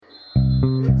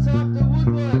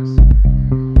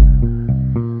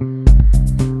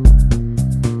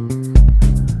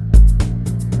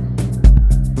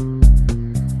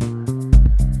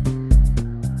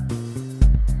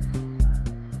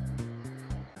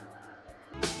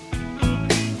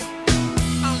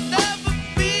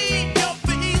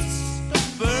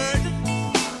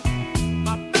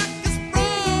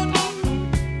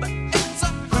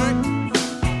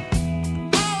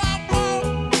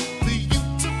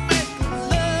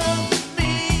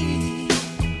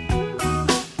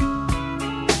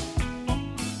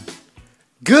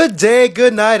Good day,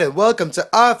 good night, and welcome to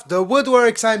Off the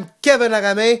Woodworkx. I'm Kevin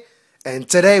Nagame, and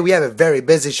today we have a very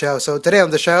busy show. So today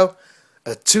on the show,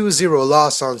 a 2-0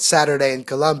 loss on Saturday in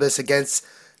Columbus against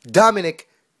Dominic,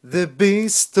 the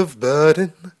Beast of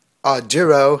Burden,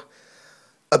 Oduro.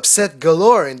 Upset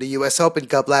galore in the US Open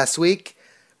Cup last week.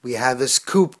 We have a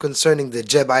scoop concerning the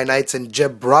Jebbi Knights and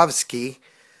Jebrovsky,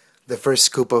 the first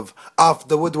scoop of Off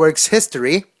the Woodworkx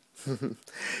history.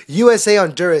 USA,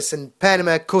 Honduras, and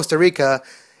Panama, Costa Rica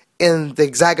in the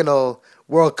hexagonal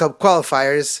World Cup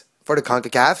qualifiers for the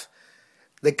CONCACAF.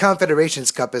 The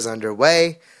Confederations Cup is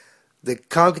underway. The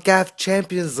CONCACAF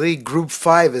Champions League Group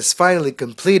 5 is finally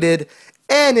completed.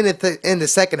 And in the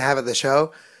second half of the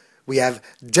show, we have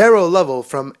Daryl Lovell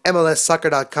from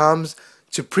MLSsoccer.com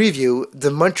to preview the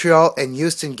Montreal and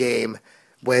Houston game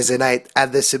Wednesday night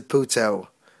at the Saputo.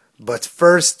 But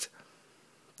first,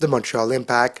 the Montreal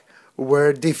Impact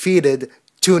were defeated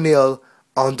 2-0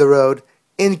 on the road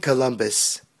in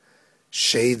Columbus.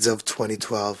 Shades of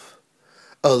 2012.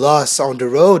 A loss on the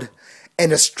road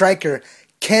and a striker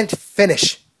can't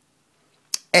finish.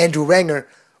 Andrew Wenger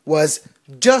was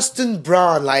Justin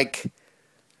Braun-like.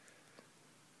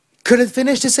 Couldn't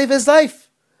finish to save his life.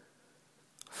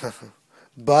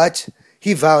 But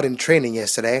he vowed in training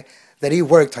yesterday that he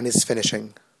worked on his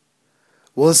finishing.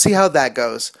 We'll see how that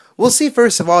goes. We'll see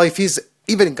first of all if he's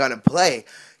even gonna play.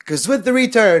 Because with the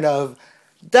return of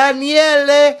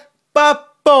Daniele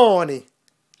Papponi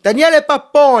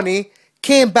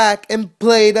came back and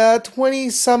played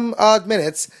 20-some odd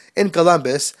minutes in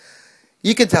Columbus.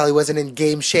 You can tell he wasn't in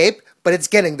game shape, but it's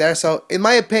getting there. So in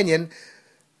my opinion,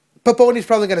 Papponi's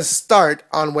probably going to start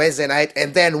on Wednesday night,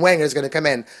 and then Wenger's going to come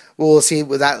in. We'll see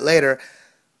with that later.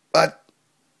 But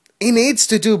he needs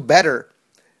to do better.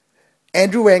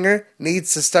 Andrew Wenger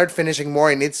needs to start finishing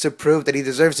more. He needs to prove that he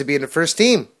deserves to be in the first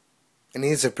team. And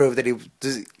he needs to prove that he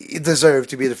deserved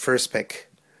to be the first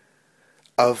pick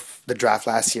of the draft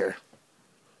last year.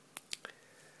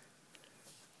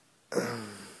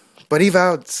 But he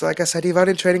vowed, like I said, he vowed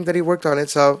in training that he worked on it,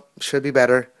 so it should be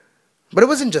better. But it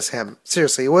wasn't just him.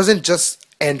 Seriously, it wasn't just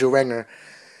Andrew Wenger.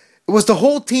 It was the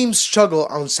whole team's struggle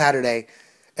on Saturday.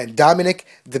 And Dominic,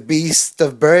 the Beast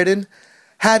of Burden,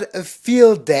 had a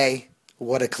field day.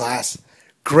 What a class.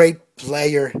 Great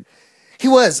player. He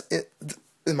was,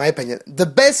 in my opinion, the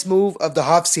best move of the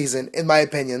off-season, in my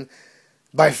opinion,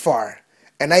 by far.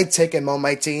 And I'd take him on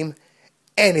my team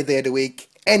any day of the week,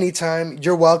 anytime.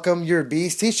 You're welcome. You're a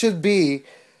beast. He should be.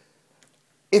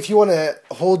 If you want to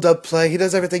hold up play, he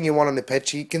does everything you want on the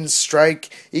pitch. He can strike.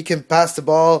 He can pass the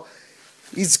ball.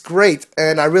 He's great.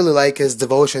 And I really like his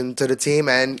devotion to the team.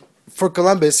 And for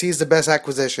Columbus, he's the best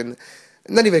acquisition.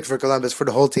 Not even for Columbus, for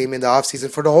the whole team in the offseason.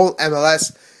 For the whole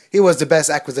MLS, he was the best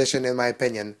acquisition in my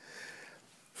opinion.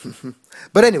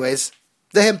 But anyways,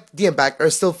 the Impact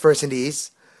are still first in the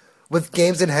East. With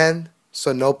games in hand,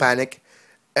 so no panic.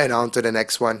 And on to the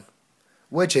next one.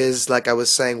 Which is, like I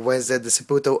was saying, Wednesday at the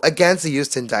Saputo against the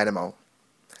Houston Dynamo.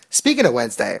 Speaking of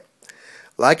Wednesday,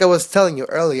 like I was telling you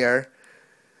earlier,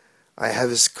 I have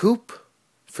a scoop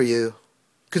for you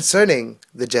concerning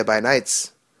the Jebbi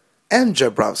Knights and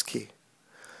Jebrovsky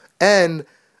and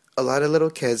a lot of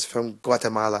little kids from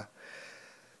Guatemala.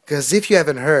 Because if you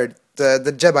haven't heard,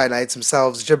 the Jebbi Knights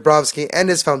themselves, Jebrovsky and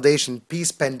his foundation,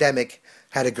 Peace Pandemic,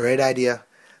 had a great idea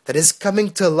that is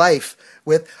coming to life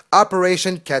with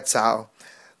Operation Quetzal.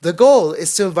 The goal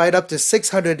is to invite up to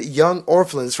 600 young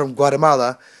orphans from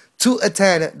Guatemala to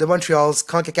attend the Montreal's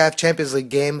CONCACAF Champions League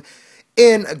game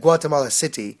in Guatemala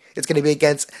City. It's going to be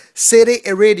against City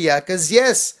Heredia, because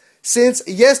yes, since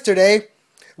yesterday,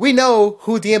 we know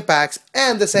who the Impacts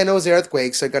and the San Jose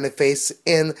Earthquakes are going to face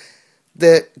in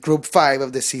the Group 5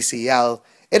 of the CCL.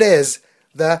 It is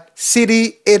the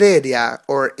City Heredia,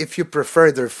 or if you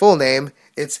prefer their full name,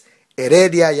 it's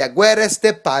Heredia Jaguares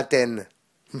de Paten.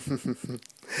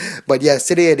 But yes,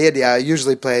 City Heredia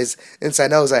usually plays in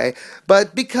San Jose.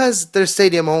 But because their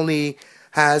stadium only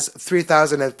has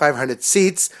 3,500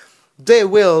 seats, they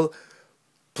will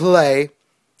play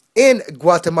in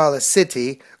Guatemala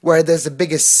City, where there's the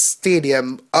biggest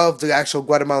stadium of the actual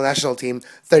Guatemala national team,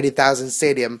 30,000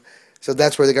 stadium. So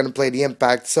that's where they're going to play the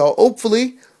Impact. So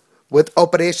hopefully, with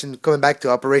coming back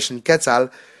to Operation Quetzal,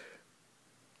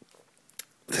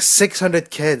 the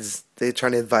 600 kids they're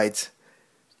trying to invite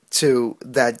to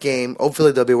that game.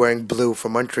 Hopefully they'll be wearing blue for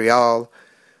Montreal.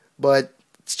 But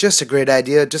it's just a great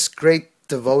idea, just great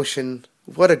devotion.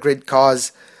 What a great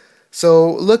cause.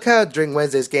 So look out during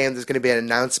Wednesday's game, there's going to be an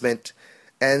announcement.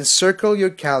 And circle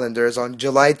your calendars on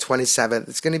July 27th.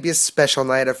 It's going to be a special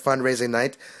night, a fundraising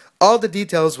night. All the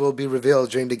details will be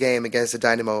revealed during the game against the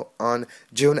Dynamo on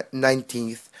June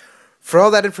 19th. For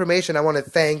all that information, I want to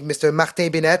thank Mr.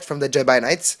 Martin Binet from the Jedi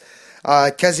Knights,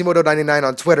 Quasimodo99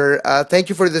 on Twitter. Thank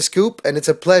you for the scoop, and it's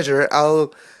a pleasure.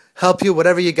 I'll help you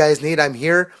whatever you guys need. I'm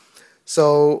here.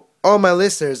 So, all my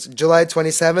listeners, July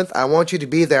 27th, I want you to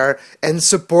be there and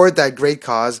support that great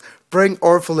cause. Bring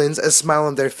orphelins a smile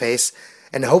on their face,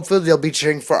 and hopefully they'll be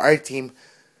cheering for our team,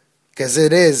 because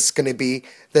it is going to be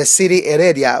the City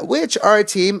Heredia, which are a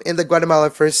team in the Guatemala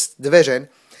First Division,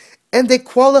 and they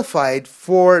qualified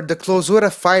for the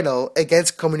Clausura final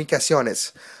against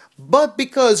Comunicaciones. But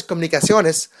because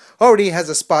Comunicaciones already has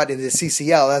a spot in the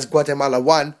CCL as Guatemala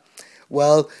won,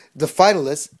 well, the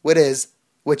finalist,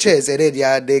 which is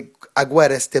Heredia de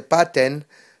Agüeres de Paten,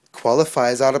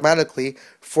 qualifies automatically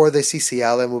for the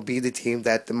CCL and will be the team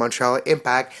that the Montreal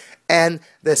Impact and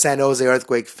the San Jose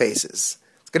Earthquake faces.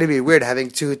 It's going to be weird having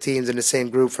two teams in the same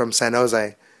group from San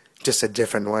Jose, just a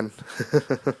different one.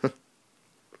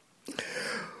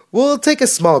 We'll take a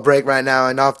small break right now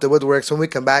and off the Woodworkx. When we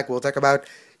come back, we'll talk about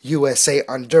USA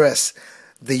Honduras,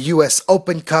 the US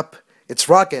Open Cup. It's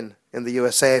rocking in the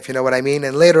USA, if you know what I mean.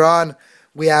 And later on,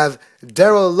 we have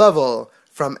Daryl Lovell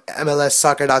from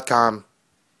MLSsoccer.com.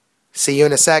 See you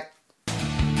in a sec.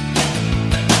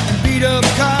 Beat up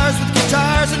cars with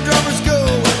guitars and drummers go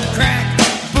crack,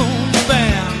 boom,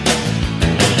 bam.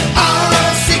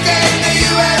 R-O-C-K in the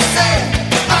USA,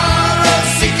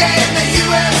 R-O-C-K in the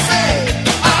USA,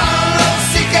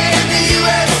 R-O-C-K in the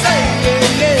USA,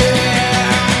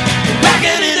 yeah.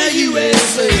 Rockin' in the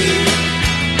USA.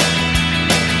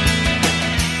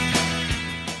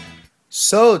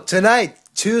 So tonight,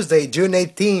 Tuesday, June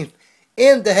 18th,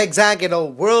 in the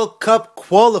Hexagonal World Cup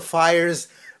qualifiers,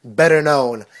 better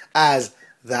known as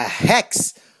the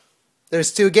Hex.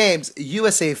 There's two games.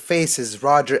 USA faces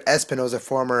Roger Espinoza,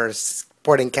 former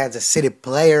Sporting Kansas City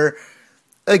player,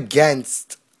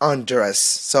 against Honduras.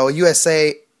 So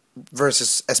USA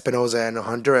versus Espinoza and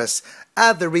Honduras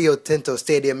at the Rio Tinto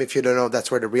Stadium. If you don't know,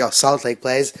 that's where the Real Salt Lake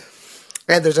plays.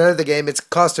 And there's another game. It's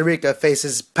Costa Rica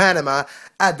faces Panama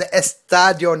at the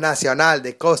Estadio Nacional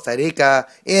de Costa Rica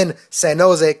in San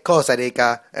Jose, Costa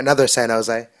Rica. Another San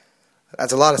Jose.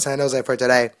 That's a lot of San Jose for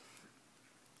today.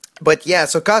 But yeah,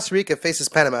 so Costa Rica faces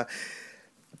Panama.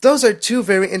 Those are two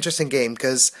very interesting games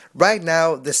because right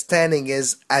now the standing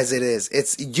is as it is.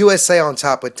 It's USA on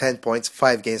top with 10 points,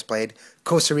 5 games played.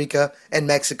 Costa Rica and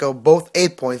Mexico both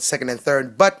 8 points, second and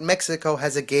third. But Mexico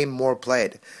has a game more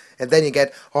played. And then you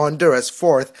get Honduras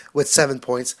fourth with 7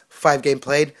 points, 5 games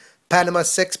played. Panama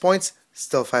 6 points,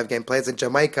 still 5 games played. And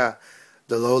Jamaica,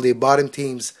 the lowly bottom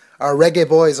teams, are Reggae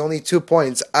Boys, only 2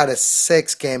 points out of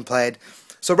 6 games played.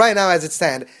 So right now as it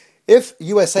stands, if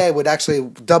USA would actually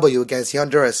W against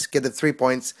Honduras, get the 3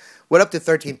 points, we're up to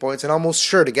 13 points and almost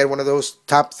sure to get one of those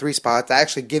top 3 spots to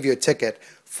actually give you a ticket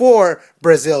for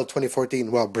Brazil 2014.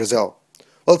 Well, Brazil.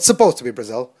 Well, it's supposed to be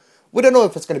Brazil. We don't know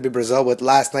if it's going to be Brazil with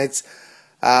last night's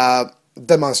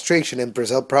demonstration in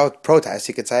Brazil, protest,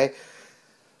 you could say.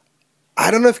 I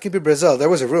don't know if it could be Brazil. There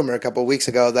was a rumor a couple of weeks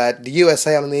ago that the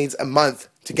USA only needs a month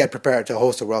to get prepared to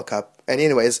host the World Cup. And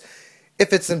anyways,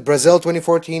 if it's in Brazil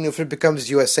 2014, if it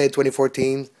becomes USA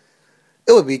 2014,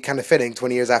 it would be kind of fitting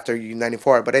 20 years after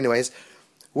U94. But anyways,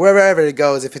 wherever it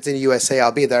goes, if it's in USA,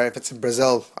 I'll be there. If it's in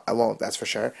Brazil, I won't, that's for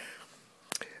sure.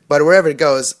 But wherever it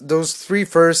goes, those 3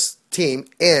 first team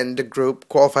in the group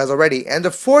qualifies already. And the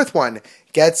 4th one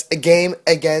gets a game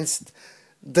against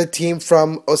the team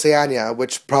from Oceania,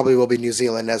 which probably will be New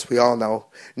Zealand, as we all know.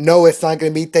 No, it's not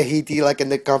going to be Tahiti like in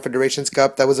the Confederations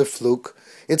Cup. That was a fluke.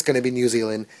 It's going to be New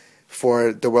Zealand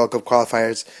for the World Cup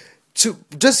qualifiers.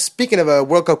 Just speaking of a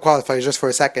World Cup qualifiers, just for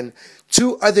a second,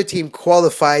 2 other teams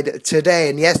qualified today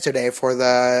and yesterday for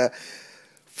the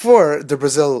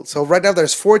Brazil. So right now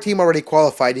there's 4 teams already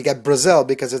qualified. You get Brazil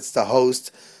because it's the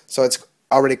host, so it's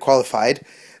already qualified.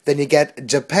 Then you get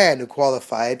Japan, who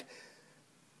qualified.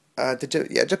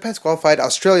 Japan's qualified.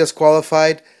 Australia's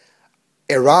qualified.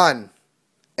 Iran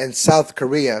and South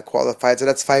Korea qualified. So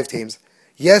that's 5 teams.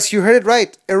 Yes, you heard it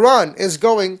right. Iran is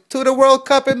going to the World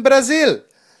Cup in Brazil.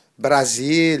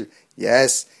 Brazil.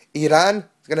 Yes. Iran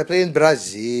is going to play in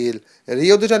Brazil.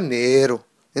 Rio de Janeiro.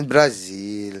 In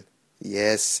Brazil.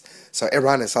 Yes. So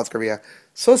Iran and South Korea.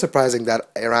 So surprising that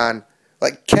Iran,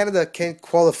 like Canada can't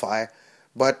qualify,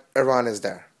 but Iran is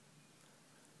there.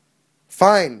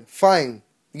 Fine.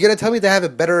 You're going to tell me they have a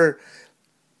better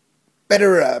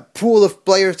pool of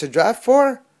players to draft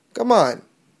for? Come on.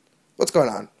 What's going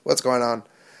on?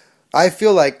 I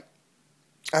feel like,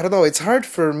 I don't know, it's hard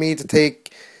for me to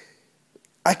take,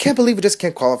 I can't believe we just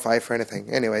can't qualify for anything.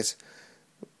 Anyways,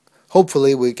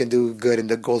 hopefully we can do good in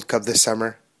the Gold Cup this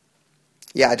summer.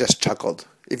 Yeah, I just chuckled.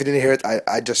 If you didn't hear it,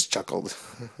 I just chuckled.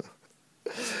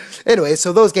 Anyway,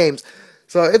 so those games.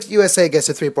 So if USA gets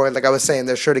a 3-point, like I was saying,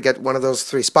 they're sure to get one of those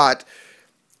 3 spot.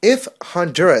 If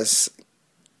Honduras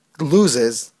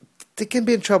loses, they can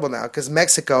be in trouble now because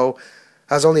Mexico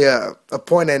has only a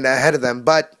point and ahead of them,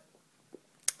 but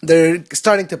they're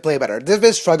starting to play better. They've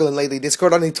been struggling lately. They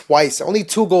scored only twice, only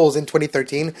 2 goals in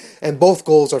 2013, and both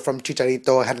goals are from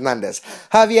Chicharito Hernandez.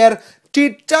 Javier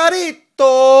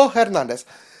Chicharito Hernandez.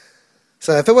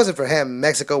 So if it wasn't for him,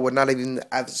 Mexico would not even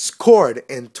have scored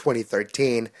in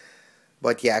 2013.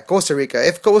 But yeah, Costa Rica.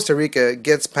 If Costa Rica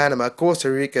gets Panama, Costa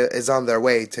Rica is on their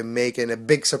way to making a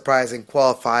big surprise and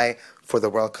qualify for the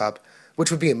World Cup,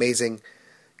 which would be amazing.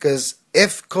 Because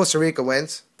if Costa Rica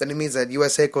wins, then it means that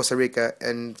USA, Costa Rica,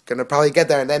 and gonna probably get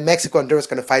there, and then Mexico and Honduras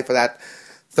gonna fight for that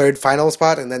 3rd final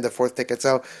spot and then the 4th ticket.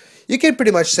 So you can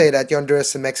pretty much say that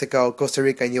Honduras and Mexico, Costa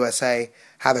Rica and USA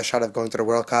have a shot of going to the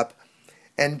World Cup,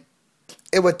 and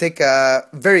it would take a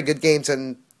very good game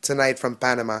tonight from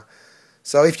Panama.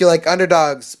 So if you like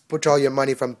underdogs, put all your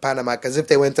money from Panama, because if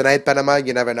they win tonight, Panama,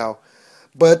 you never know.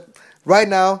 But right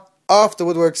now, off the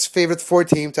Woodwork's favorite 4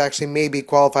 team to actually maybe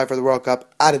qualify for the World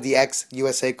Cup out of the X,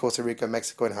 USA, Costa Rica,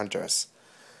 Mexico, and Honduras.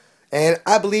 And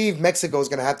I believe Mexico is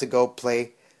going to have to go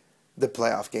play the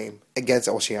playoff game against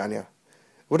Oceania.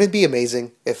 Wouldn't it be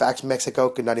amazing if actually Mexico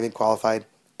could not even qualify?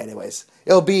 Anyways,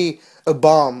 it'll be a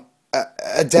bomb,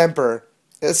 a damper,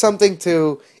 something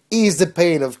to ease the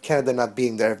pain of Canada not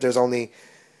being there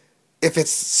if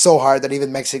it's so hard that even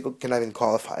Mexico cannot even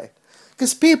qualify.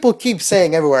 Because people keep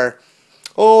saying everywhere,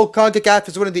 oh, CONCACAF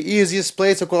is one of the easiest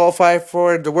places to qualify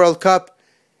for the World Cup.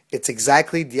 It's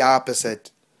exactly the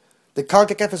opposite. The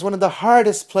CONCACAF is one of the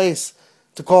hardest places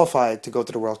to qualify to go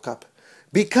to the World Cup.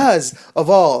 Because of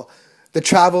all the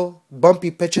travel, bumpy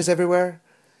pitches everywhere.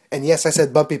 And yes, I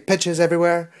said bumpy pitches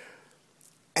everywhere.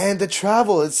 And the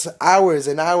travel is hours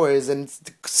and hours, and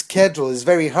the schedule is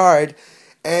very hard.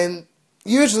 And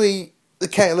usually,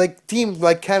 teams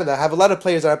like Canada have a lot of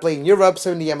players that are playing in Europe,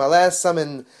 some in the MLS, some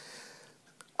in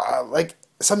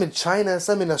some in China,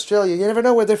 some in Australia. You never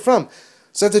know where they're from.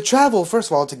 So they have to travel,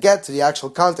 first of all, to get to the actual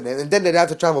continent, and then they'd have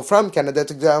to travel from Canada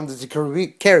to down to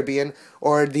the Caribbean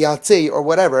or the Antilles or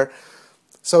whatever.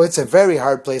 So it's a very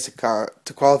hard place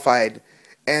to qualify.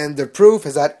 And the proof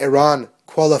is that Iran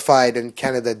qualified and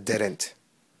Canada didn't.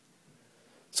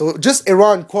 So just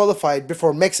Iran qualified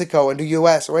before Mexico and the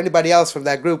US or anybody else from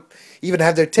that group even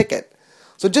have their ticket.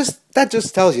 So that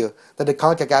just tells you that the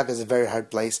CONCACAF is a very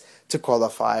hard place to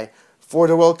qualify for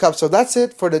the World Cup. So that's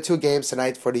it for the 2 games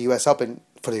tonight for the US Open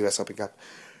Cup.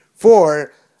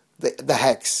 For the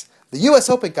Hex. The US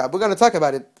Open Cup, we're going to talk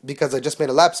about it because I just made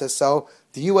a lapsus. So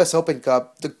the US Open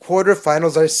Cup, the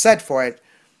quarterfinals are set for it.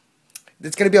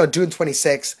 It's going to be on June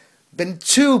 26th. Been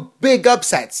 2 big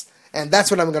upsets, and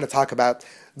that's what I'm going to talk about.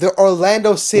 The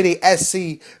Orlando City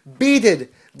SC beated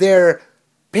their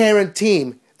parent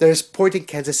team, their Sporting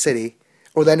Kansas City.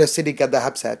 Orlando City got the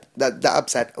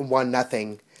upset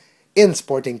 1-0 in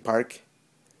Sporting Park.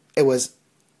 It was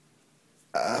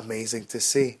amazing to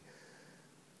see.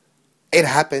 It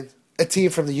happened. A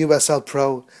team from the USL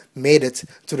Pro made it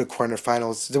to the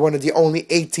quarterfinals. They're one of the only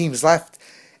 8 teams left.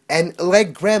 And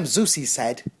like Graham Zusi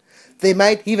said, they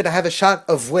might even have a shot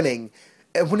of winning.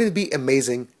 And wouldn't it be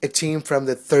amazing? A team from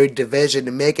the 3rd division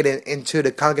to make it into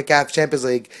the CONCACAF Champions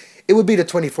League. It would be the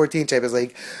 2014 Champions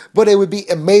League. But it would be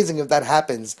amazing if that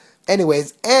happens.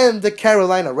 Anyways, and the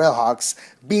Carolina Railhawks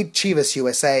beat Chivas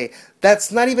USA.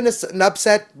 That's not even an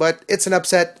upset, but it's an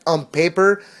upset on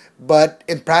paper. But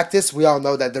in practice, we all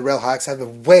know that the Railhawks have a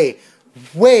way,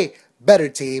 way better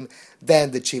team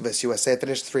than the Chivas USA.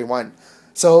 Finished 3-1.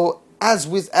 So as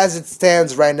it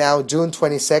stands right now, June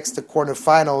 26th, the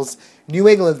quarterfinals, New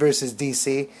England versus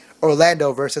DC,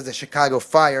 Orlando versus the Chicago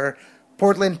Fire,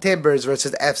 Portland Timbers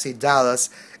versus FC Dallas,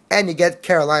 and you get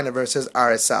Carolina versus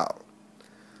RSL.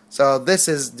 So this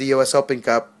is the US Open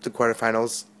Cup. The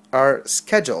quarterfinals are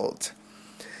scheduled.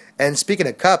 And speaking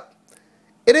of Cup,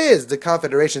 it is the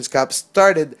Confederations Cup.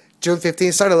 Started June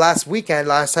 15th, started last weekend,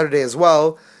 last Saturday as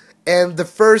well. And the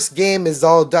first game is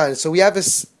all done. So we have a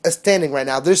standing right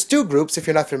now. There's 2 groups, if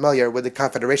you're not familiar with the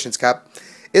Confederations Cup.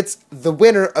 It's the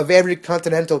winner of every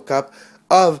Continental Cup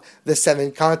of the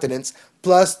 7 continents,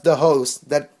 plus the hosts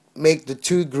that make the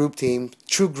true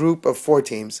group of 4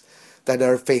 teams that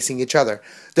are facing each other.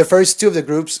 The first 2 of the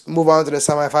groups move on to the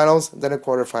semifinals, then a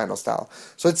quarterfinal style.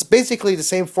 So it's basically the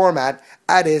same format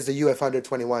as is the UF Under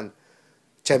 21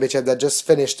 championship that just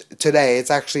finished today.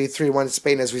 It's actually 3-1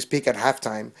 Spain as we speak at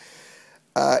halftime.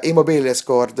 Immobile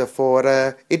scored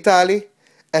for Italy,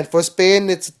 and for Spain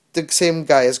it's the same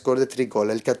guy who scored the 3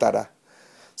 goal, El Catara.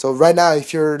 So right now,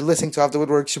 if you're listening to Off the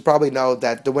Woodworks, you probably know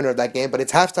that the winner of that game, but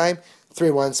it's halftime,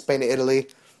 3-1 Spain, Italy.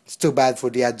 It's too bad for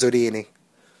the Azzurini.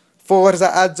 Forza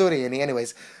Azzurini.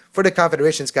 Anyways, for the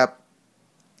Confederations Cup,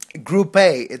 Group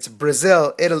A, it's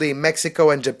Brazil, Italy, Mexico,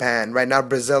 and Japan. Right now,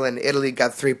 Brazil and Italy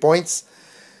got 3 points.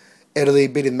 Italy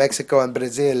beating Mexico, and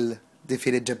Brazil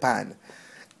defeated Japan.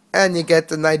 And you get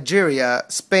Nigeria,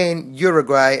 Spain,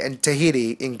 Uruguay, and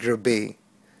Tahiti in Group B.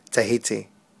 Tahiti.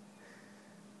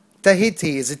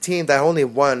 Tahiti is a team that only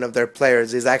one of their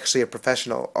players is actually a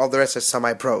professional. All the rest are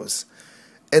semi-pros.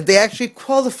 And they actually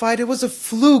qualified. It was a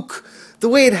fluke. The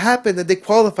way it happened that they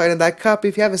qualified in that cup,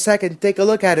 if you have a second, take a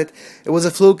look at it. It was a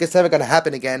fluke. It's never going to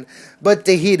happen again. But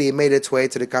Tahiti made its way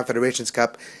to the Confederations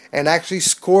Cup and actually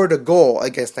scored a goal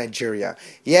against Nigeria.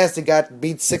 Yes, they got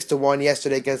beat 6-1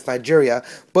 yesterday against Nigeria,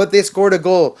 but they scored a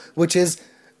goal, which is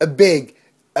a big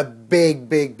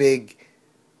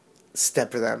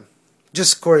step for them.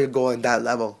 Just scoring a goal in that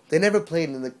level. They never played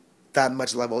in that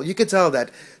much level. You could tell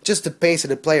that just the pace of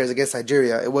the players against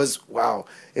Nigeria, it was, wow.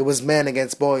 It was men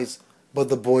against boys. But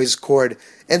the boys scored,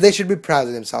 and they should be proud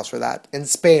of themselves for that. And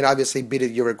Spain obviously beat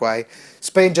Uruguay.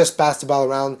 Spain just passed the ball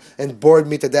around and bored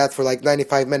me to death for like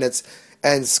 95 minutes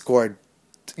and scored.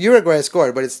 Uruguay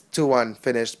scored, but it's 2-1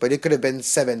 finished. But it could have been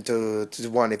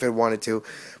 7-1 if it wanted to.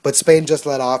 But Spain just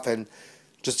let off and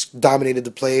just dominated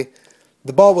the play.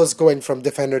 The ball was going from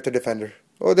defender to defender.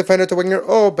 Oh, defender to winger.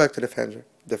 Oh, back to defender.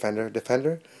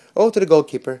 Defender. Oh, to the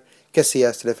goalkeeper.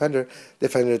 Casillas to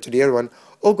defender to the other one.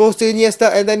 Oh, goes to Iniesta,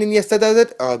 and then Iniesta does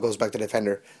it. Oh, it goes back to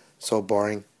defender. So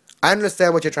boring. I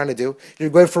understand what you're trying to do. You're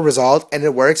going for result, and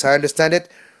it works. I understand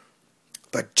it.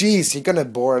 But geez, you're gonna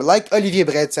bore. Like Olivier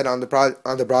Brett said on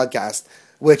the broadcast,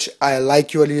 which I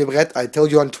like you, Olivier Brett. I told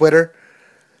you on Twitter.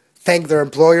 Thank their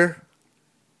employer.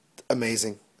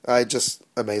 Amazing.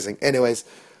 Amazing. Anyways,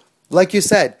 like you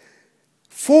said,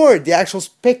 for the actual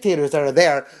spectators that are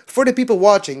there, for the people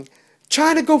watching,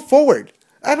 try to go forward.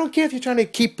 I don't care if you're trying to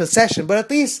keep possession, but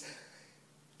at least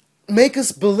make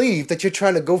us believe that you're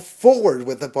trying to go forward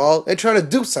with the ball and trying to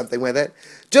do something with it.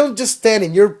 Don't just stand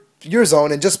in your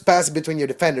zone and just pass it between your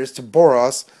defenders to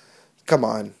Boros. Come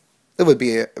on. It would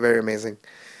be very amazing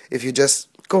if you just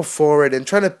go forward and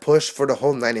try to push for the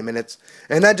whole 90 minutes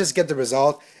and not just get the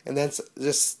result and then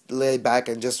just lay back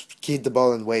and just keep the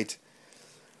ball and wait.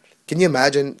 Can you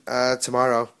imagine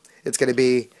tomorrow it's going to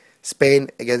be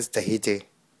Spain against Tahiti?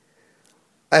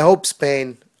 I hope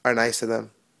Spain are nice to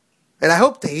them. And I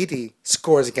hope Tahiti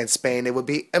scores against Spain. It would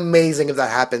be amazing if that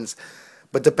happens.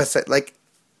 But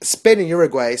Spain and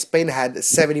Uruguay, Spain had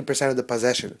 70% of the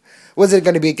possession. Was it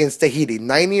going to be against Tahiti?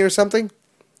 90 or something?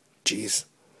 Jeez.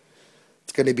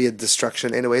 It's going to be a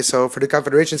destruction anyway. So for the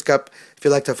Confederations Cup, if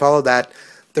you'd like to follow that,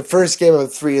 the first game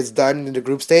of 3 is done in the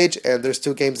group stage, and there's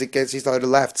 2 games against each other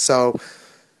left. So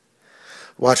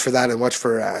watch for that and watch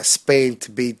for Spain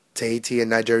to beat Tahiti and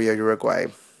Nigeria, Uruguay.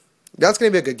 That's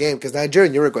going to be a good game because Nigeria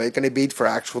and Uruguay are going to beat for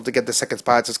actual to get the second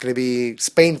spot. So it's going to be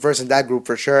Spain first in that group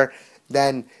for sure.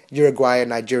 Then Uruguay and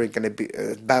Nigeria are going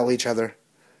to battle each other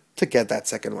to get that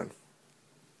second one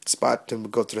spot to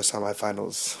go to the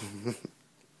semifinals.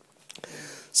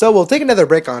 So we'll take another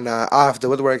break on Off the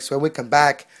Woodworkx. When we come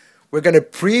back, we're going to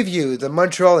preview the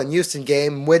Montreal and Houston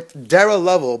game with Daryl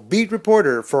Lovell, beat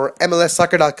reporter for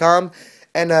MLSsoccer.com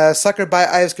and a Soccer by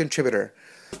Ives contributor.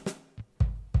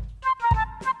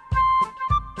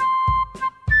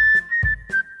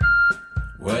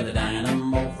 We're the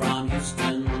Dynamo from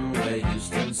Houston, we're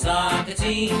Houston soccer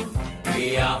team.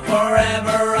 We are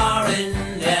forever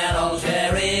orange and all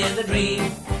sharing the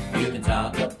dream. You can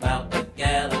talk about the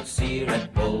Galaxy,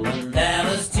 Red Bull and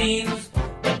Dallas teams,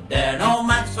 but they're no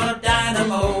match for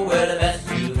Dynamo, we're the best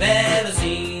you've ever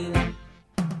seen.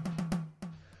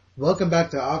 Welcome back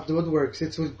to Off the Woodworkx.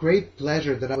 It's with great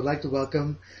pleasure that I would like to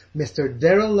welcome Mr.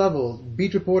 Daryl Lovell,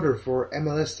 beat reporter for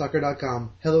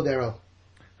MLSsoccer.com. Hello, Daryl.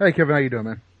 Hey, Kevin, how you doing,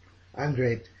 man? I'm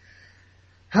great.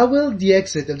 How will the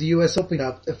exit of the U.S. Open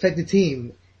Cup affect the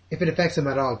team, if it affects them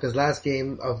at all? Because last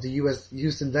game of the U.S.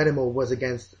 Houston Dynamo was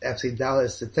against FC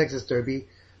Dallas, the Texas Derby.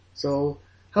 So,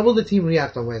 how will the team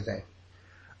react on Wednesday?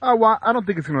 Well, I don't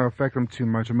think it's going to affect them too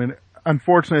much. I mean,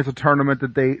 unfortunately, it's a tournament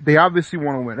that they obviously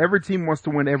want to win. Every team wants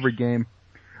to win every game.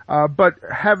 But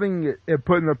having it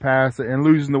put in the past and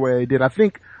losing the way they did, I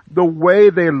think the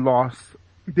way they lost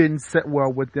didn't set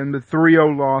well with them. The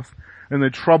 3-0 loss and the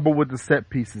trouble with the set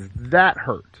pieces, that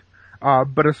hurt.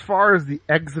 But as far as the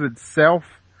exit itself,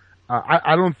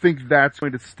 I don't think that's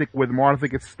going to stick with them, or I don't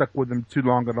think it's stuck with them too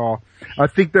long at all. I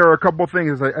think there are a couple of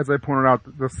things, as I pointed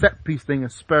out, the set piece thing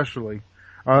especially,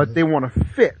 they want to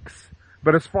fix.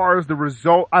 But as far as the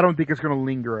result, I don't think it's going to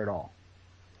linger at all.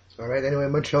 All right. Anyway,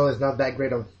 Montreal is not that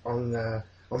great on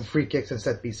free kicks and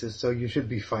set pieces, so you should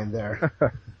be fine there.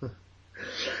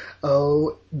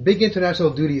 Oh, big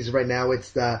international duties right now.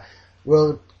 It's the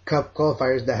World Cup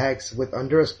qualifiers, the Hex, with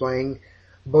Honduras playing.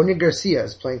 Bonia Garcia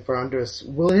is playing for Honduras.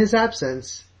 Will his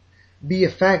absence be a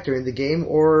factor in the game,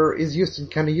 or is Houston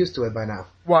kind of used to it by now?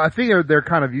 Well, I think they're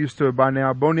kind of used to it by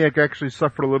now. Boniek actually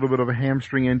suffered a little bit of a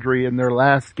hamstring injury in their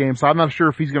last game, so I'm not sure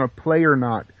if he's going to play or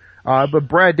not. But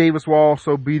Brad Davis will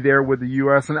also be there with the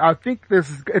U.S., and I think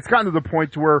it's gotten to the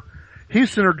point to where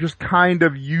Houston are just kind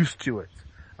of used to it.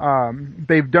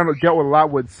 They've dealt with a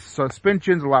lot with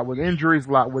suspensions, a lot with injuries,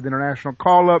 a lot with international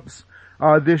call-ups,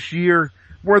 this year,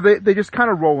 where they just kind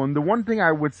of roll. And the one thing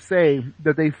I would say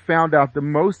that they found out the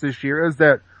most this year is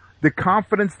that the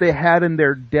confidence they had in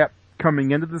their depth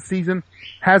coming into the season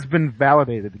has been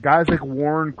validated. Guys like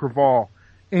Warren Creval,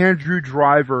 Andrew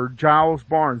Driver, Giles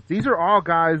Barnes, these are all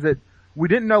guys that we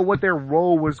didn't know what their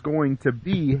role was going to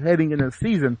be heading into the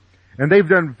season. And they've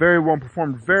done very well and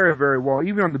performed very, very well.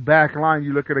 Even on the back line,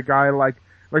 you look at a guy like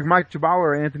Mike Chabala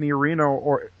or Anthony Areno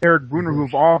or Eric Bruner,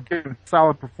 who've all given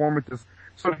solid performances.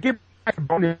 So to get back to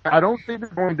Boney, I don't think they're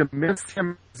going to miss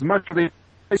him as much as they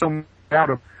play so much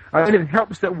out of. And it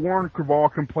helps that Warren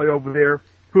Creval can play over there,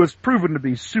 who has proven to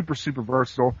be super, super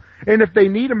versatile. And if they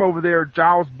need him over there,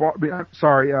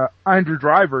 Andrew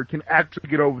Driver can actually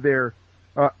get over there,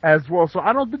 as well. So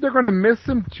I don't think they're going to miss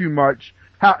him too much.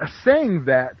 Saying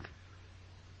that,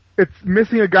 it's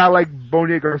missing a guy like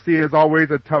Bonia Garcia is always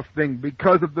a tough thing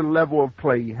because of the level of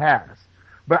play he has.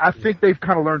 But I think they've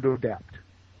kind of learned to adapt.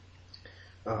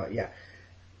 Yeah.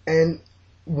 And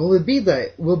will it be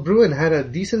that Will Bruin had a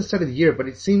decent start of the year, but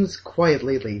it seems quiet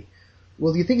lately?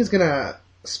 Well, do you think he's going to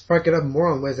spark it up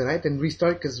more on Wednesday night and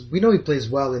restart? Because we know he plays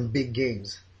well in big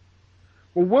games.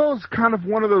 Well, Will's kind of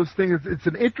one of those things. It's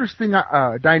an interesting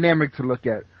dynamic to look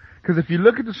at. Because if you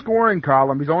look at the scoring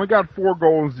column, he's only got 4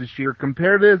 goals this year.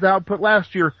 Compared to his output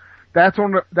last year, that's a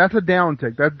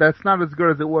downtick. That's not as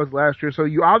good as it was last year. So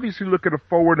you obviously look at a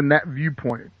forward in that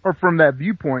viewpoint, or from that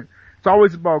viewpoint. It's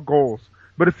always about goals.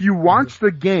 But if you watch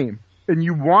the game and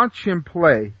you watch him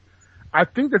play, I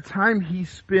think the time he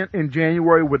spent in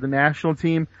January with the national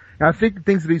team, and I think the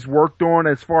things that he's worked on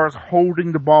as far as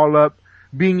holding the ball up,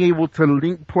 being able to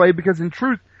link play, because in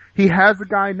truth, he has a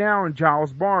guy now in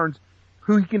Giles Barnes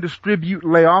who he can distribute,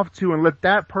 lay off to, and let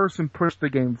that person push the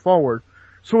game forward.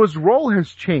 So his role has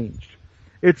changed.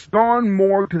 It's gone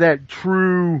more to that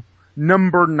true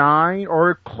number 9,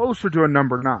 or closer to a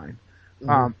number 9.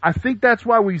 I think that's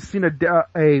why we've seen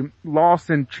a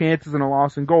loss in chances and a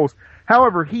loss in goals.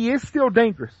 However, he is still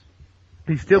dangerous.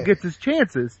 He still gets his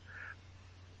chances.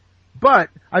 But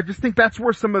I just think that's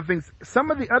where some of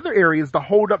the other areas, the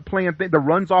hold up play and the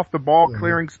runs off the ball,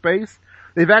 clearing space,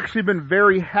 they've actually been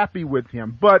very happy with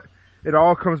him. But it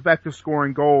all comes back to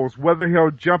scoring goals. Whether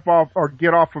he'll jump off or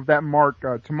get off of that mark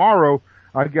tomorrow,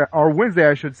 or Wednesday,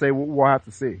 I should say, we'll have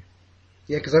to see.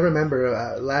 Yeah, because I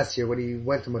remember last year when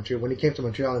he came to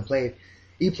Montreal and played,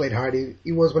 he played hard.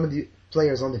 He was one of the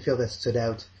players on the field that stood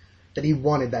out, that he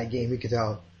wanted that game, you could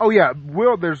tell. Oh yeah,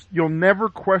 you'll never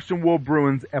question Will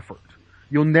Bruin's effort.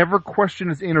 You'll never question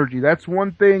his energy. That's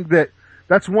one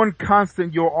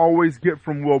constant you'll always get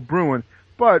from Will Bruin.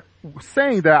 But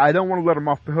saying that, I don't want to let him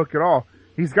off the hook at all.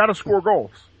 He's got to score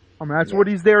goals. I mean, that's what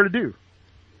he's there to do.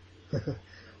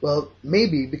 Well,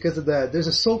 maybe because of there's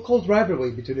a so-called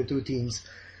rivalry between the two teams.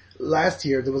 Last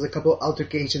year, there was a couple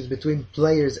altercations between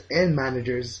players and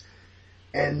managers.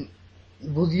 And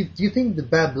do you think the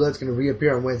bad blood's going to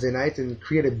reappear on Wednesday night and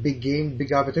create a big game,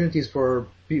 big opportunities for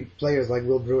players like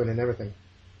Will Bruin and everything?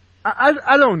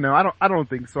 I don't know. I don't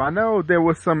think so. I know there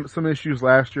was some issues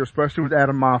last year, especially with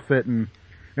Adam Moffat and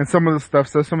some of the stuff,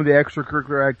 so some of the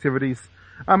extracurricular activities.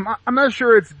 I'm not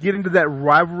sure it's getting to that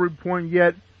rivalry point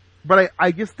yet. But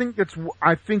I just think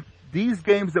I think these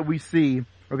games that we see,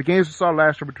 or the games we saw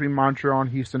last year between Montreal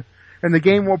and Houston, and the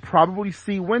game we'll probably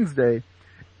see Wednesday,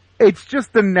 it's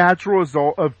just the natural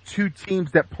result of two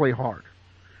teams that play hard.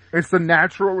 It's the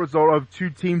natural result of two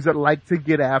teams that like to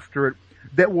get after it,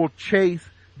 that will chase,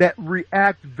 that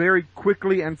react very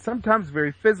quickly and sometimes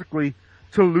very physically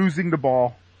to losing the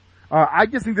ball. I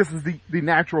just think this is the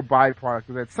natural byproduct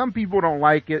of that. Some people don't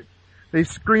like it. They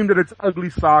scream that it's ugly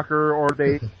soccer, or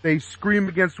they scream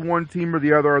against one team or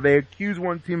the other, or they accuse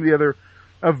one team or the other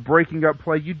of breaking up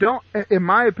play. You don't, in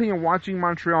my opinion, watching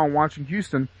Montreal and watching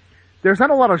Houston, there's not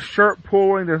a lot of shirt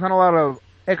pulling, there's not a lot of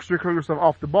extracurricular stuff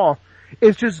off the ball.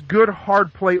 It's just good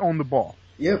hard play on the ball.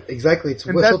 Yep, exactly. It's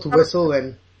whistle to whistle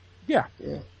and... Yeah.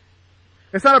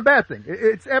 It's not a bad thing.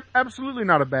 It's absolutely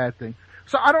not a bad thing.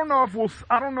 So I don't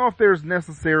know if there's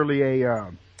necessarily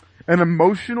an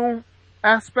emotional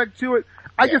aspect to it.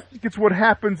 I just think it's what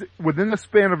happens within the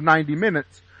span of 90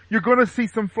 minutes. you're going to see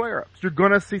some flare-ups. You're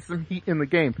going to see some heat in the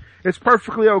game. It's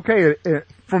perfectly okay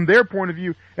from their point of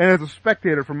view, and as a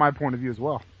spectator from my point of view as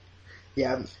well.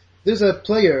 Yeah, there's a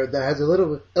player that has a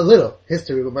little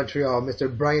history with Montreal,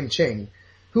 Mr. Brian Ching,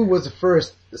 who was the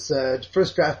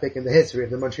first draft pick in the history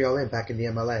of the Montreal Impact in the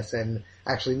MLS and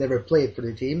actually never played for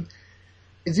the team.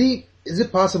 Is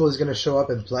it possible he's going to show up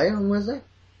and play on Wednesday?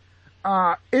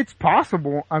 It's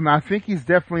possible. I think he's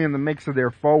definitely in the mix of their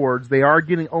forwards. They are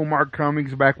getting Omar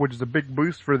Cummings back, which is a big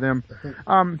boost for them.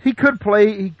 He could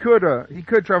play. He could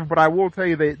travel, but I will tell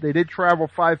you they did travel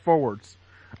 5 forwards.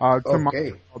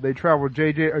 Okay. They traveled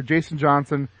Jason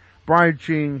Johnson, Brian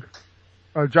Ching,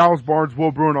 Giles Barnes,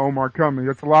 Will Bruin, Omar Cummings.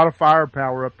 That's a lot of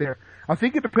firepower up there. I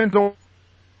think it depends on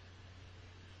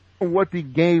what the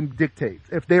game dictates.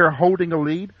 If they are holding a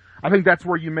lead, I think that's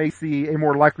where you may see a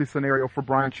more likely scenario for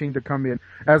Brian Ching to come in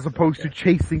as opposed to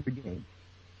chasing the game.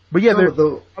 But yeah, there's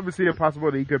obviously a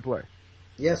possibility he could play.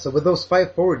 Yeah, so with those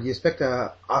 5 forward, you expect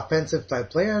a offensive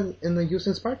type player in the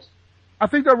Houston Sparks? I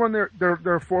think they'll run their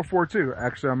 4-4-2,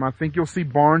 actually. I think you'll see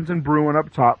Barnes and Bruin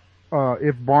up top.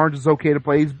 If Barnes is okay to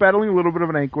play, he's battling a little bit of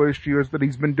an ankle issue that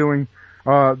he's been doing,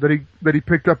 that he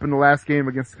picked up in the last game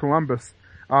against Columbus.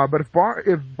 But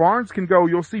if Barnes can go,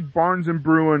 you'll see Barnes and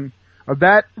Bruin.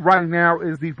 That right now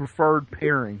is the preferred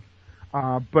pairing.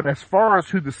 But as far as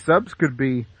who the subs could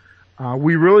be,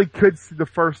 we really could see the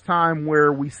first time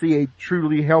where we see a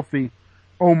truly healthy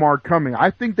Omar coming.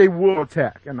 I think they will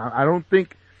attack, and I don't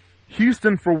think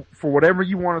Houston, for whatever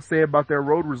you want to say about their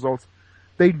road results,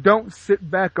 they don't sit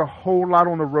back a whole lot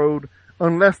on the road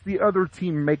unless the other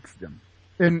team makes them.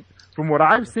 And from what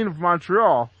I've seen of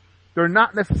Montreal, they're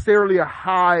not necessarily a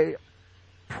high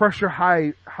pressure,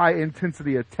 high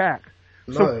intensity attack.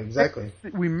 No, so exactly.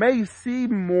 We may see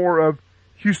more of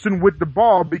Houston with the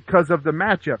ball because of the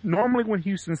matchup. Normally when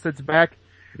Houston sits back,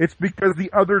 it's because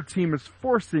the other team is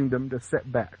forcing them to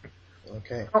sit back.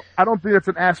 Okay. I don't think that's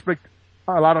an aspect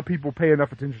a lot of people pay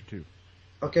enough attention to.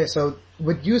 Okay, so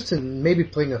with Houston maybe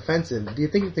playing offensive, do you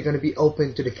think they're going to be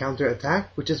open to the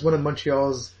counter-attack, which is one of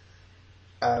Montreal's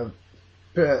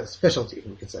specialty,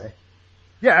 we could say?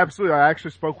 Yeah, absolutely. I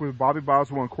actually spoke with Bobby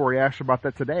Boswell and Corey Ash about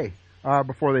that today,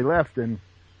 before they left, and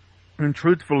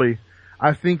truthfully,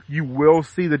 I think you will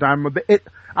see the Diamond.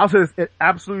 I'll say this, it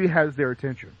absolutely has their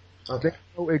attention. Okay.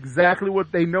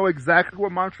 They know exactly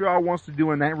what Montreal wants to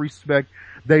do in that respect.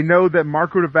 They know that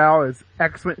Marco Duval is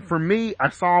excellent. For me, I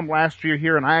saw him last year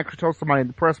here, and I actually told somebody in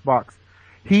the press box,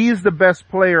 he's the best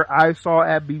player I saw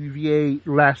at BBVA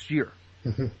last year.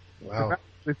 Wow.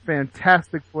 A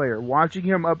fantastic player. Watching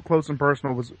him up close and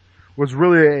personal was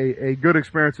really a good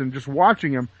experience, and just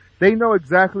watching him, they know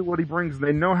exactly what he brings.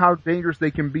 They know how dangerous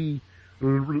they can be,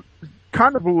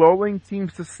 kind of lulling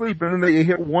teams to sleep, and then they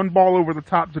hit one ball over the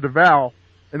top to Duval,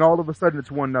 and all of a sudden it's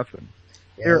 1-0.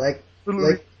 Yeah, like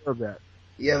of that.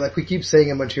 Yeah, like we keep saying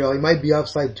in Montreal, he might be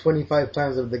offside 25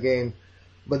 times of the game,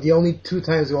 but the only 2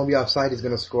 times he won't be offside, he's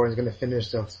going to score and he's going to finish.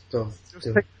 Just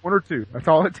take 1 or 2. That's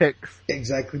all it takes.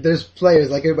 Exactly. There's players,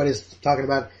 like everybody's talking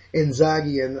about,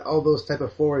 Inzaghi and all those type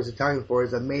of forwards, Italian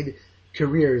forwards, that made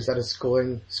careers out of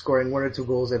scoring 1 or 2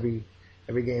 goals every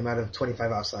game out of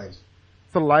 25 offsides.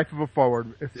 It's the life of a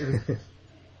forward.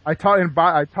 I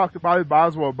talked to Bobby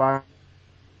Boswell about,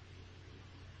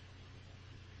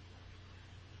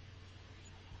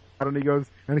 and he goes,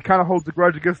 and he kind of holds the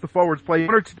grudge against the forwards. Play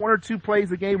one or two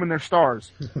plays a game and they're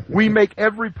stars. We make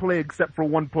every play except for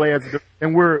 1 play,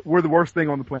 and we're the worst thing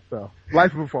on the planet. So,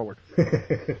 life of a forward.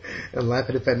 And life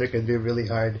of a defender can be really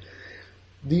hard.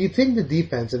 Do you think the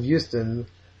defense of Houston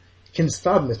can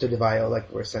stop Mr. DeVio,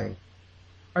 like we're saying?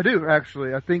 I do,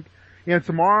 actually. I think,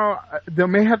 tomorrow they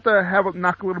may have to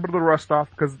knock a little bit of the rust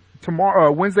off, because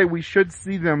Wednesday, we should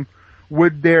see them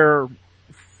with their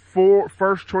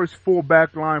first choice full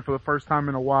back line for the first time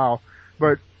in a while.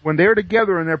 But when they're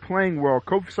together and they're playing well,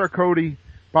 Kofi Sarkodie,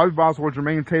 Bobby Boswell,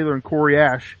 Jermaine Taylor, and Corey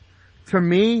Ash, to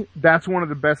me, that's one of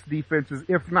the best defenses,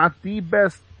 if not the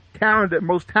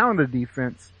most talented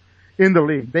defense in the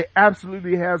league. They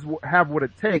absolutely have what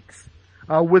it takes,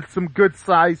 with some good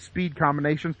size speed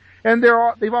combinations, and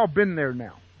they've all been there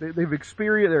now. They've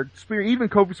experienced, even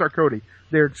Kofi Sarkodie,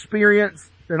 they're experienced.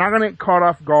 They're not going to get caught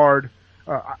off guard.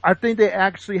 I think they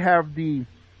actually have the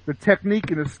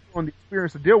technique and the skill and the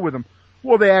experience to deal with them.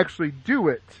 Will they actually do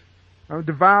it?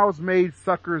 DeVal's made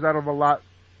suckers out of a lot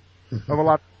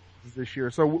this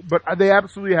year. But they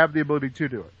absolutely have the ability to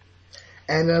do it.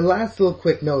 And a last little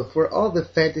quick note for all the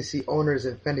fantasy owners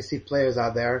and fantasy players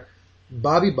out there: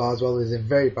 Bobby Boswell is a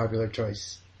very popular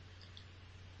choice.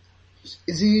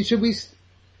 Do you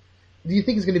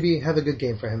think it's going to have a good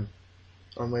game for him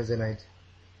on Wednesday night?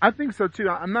 I think so too.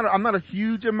 I'm not a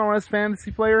huge MLS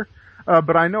fantasy player,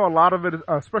 but I know a lot of it,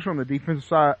 especially on the defensive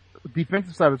side.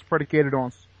 Defensive side is predicated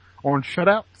on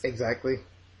shutouts. Exactly.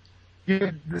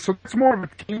 Yeah, so it's more of a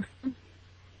team thing.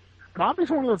 Bobby's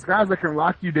one of those guys that can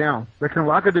lock you down, that can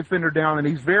lock a defender down, and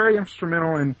he's very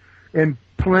instrumental in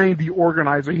playing the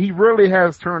organizer. He really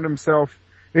has turned himself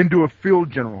into a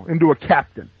field general, into a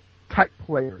captain type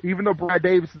player. Even though Brad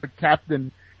Davis is a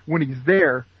captain when he's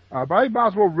there, Bobby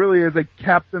Boswell really is a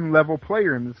captain level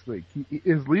player in this league.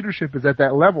 His leadership is at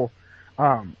that level.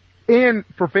 And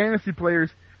for fantasy players,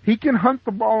 he can hunt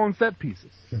the ball on set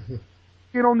pieces.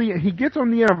 He gets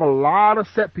on the end of a lot of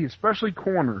set pieces, especially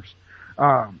corners.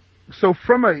 So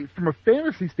from a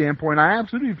fantasy standpoint, I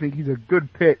absolutely think he's a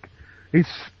good pick.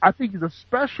 I think he's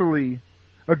especially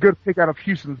a good pick out of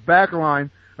Houston's back line,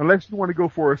 unless you want to go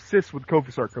for assists with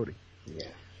Kofi Sarkodie. Yeah.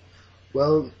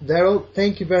 Well, Daryl,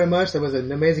 thank you very much. That was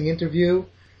an amazing interview.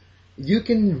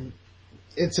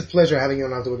 It's a pleasure having you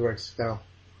on Off the Woodworks, Daryl.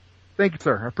 Thank you,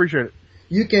 sir. I appreciate it.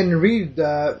 You can read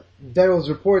Daryl's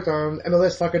report on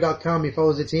MLSsoccer.com. He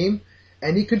follows the team,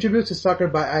 and he contributes to Soccer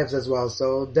by Ives as well.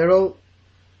 So, Daryl,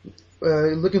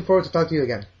 looking forward to talk to you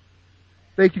again.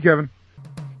 Thank you, Kevin.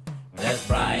 There's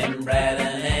Brian, Brad,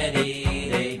 and Eddie.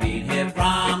 They've been here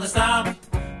from the start.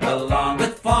 Along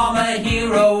with former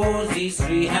heroes, these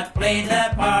three have played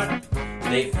their part.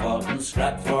 They fought and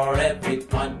scrapped for every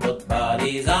point, put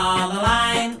bodies on the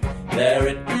line. They're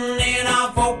written in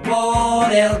our folklore,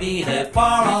 they'll be there for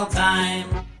all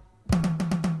time.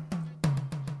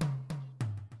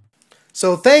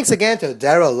 So thanks again to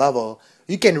Daryl Lovell.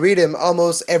 You can read him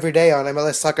almost every day on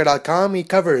MLSsoccer.com. He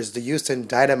covers the Houston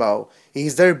Dynamo.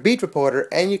 He's their beat reporter,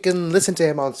 and you can listen to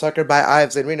him on Soccer by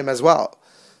Ives and read him as well.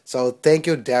 So thank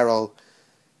you, Daryl.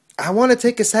 I want to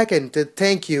take a second to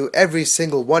thank you, every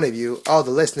single one of you, all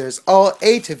the listeners, all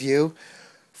 8 of you,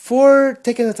 for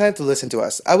taking the time to listen to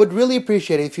us. I would really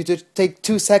appreciate it if you could take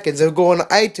 2 seconds and go on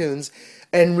iTunes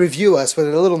and review us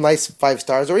with a little nice 5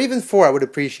 stars, or even 4, I would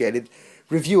appreciate it.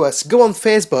 Review us. Go on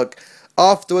Facebook,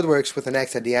 Off the Woodworks with an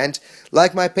X at the end.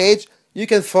 Like my page. You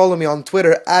can follow me on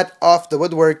Twitter at Off the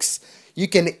Woodworks. You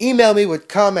can email me with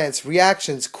comments,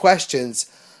 reactions, questions,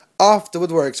 Off the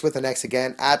Woodworks with an X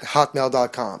again at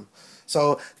hotmail.com.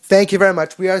 So thank you very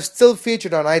much. We are still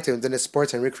featured on iTunes in the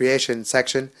sports and recreation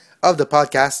section of the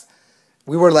podcast.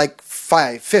 We were like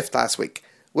 5th last week,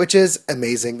 which is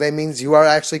amazing. That means you are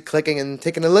actually clicking and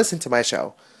taking a listen to my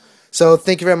show. So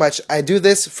thank you very much. I do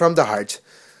this from the heart.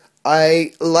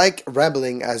 I like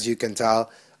rambling, as you can tell,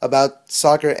 about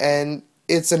soccer, and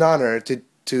it's an honor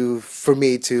for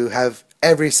me to have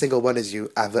every single one of you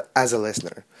as a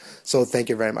listener. So thank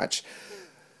you very much.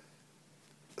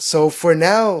 So for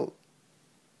now,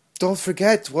 don't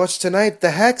forget, watch tonight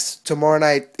the Hex tomorrow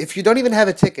night. If you don't even have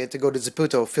a ticket to go to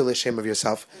Zaputo, feel ashamed of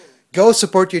yourself. Go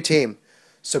support your team.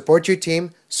 Support your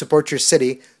team, support your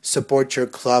city, support your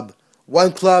club.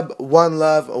 One club, one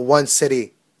love, one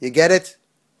city. You get it?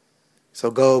 So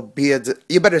go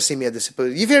you better see me at the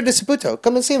Zaputo. If you're at the Zaputo,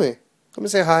 come and see me. Come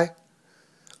and say hi.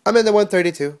 I'm in the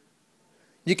 132.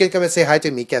 You can come and say hi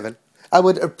to me, Kevin. I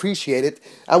would appreciate it.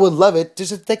 I would love it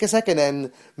just to take a second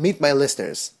and meet my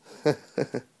listeners.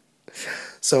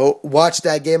 So watch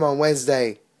that game on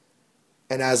Wednesday.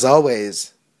 And as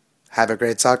always, have a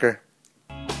great soccer.